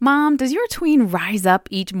Mom, does your tween rise up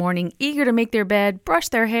each morning eager to make their bed, brush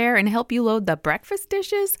their hair, and help you load the breakfast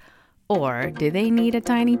dishes? Or do they need a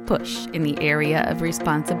tiny push in the area of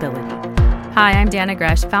responsibility? Hi, I'm Dana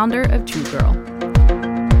Gresh, founder of True Girl.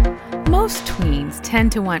 Most tweens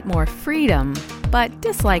tend to want more freedom, but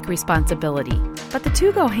dislike responsibility. But the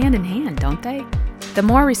two go hand in hand, don't they? The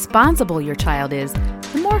more responsible your child is,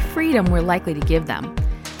 the more freedom we're likely to give them.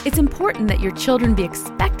 It's important that your children be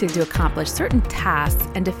expected to accomplish certain tasks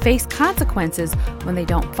and to face consequences when they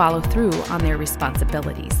don't follow through on their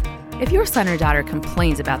responsibilities. If your son or daughter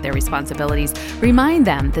complains about their responsibilities, remind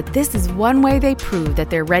them that this is one way they prove that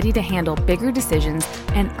they're ready to handle bigger decisions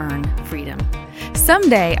and earn freedom.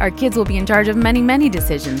 Someday, our kids will be in charge of many, many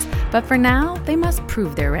decisions, but for now, they must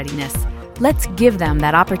prove their readiness. Let's give them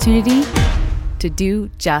that opportunity to do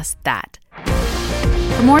just that.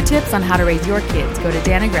 For more tips on how to raise your kids, go to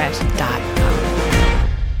danagresh.com.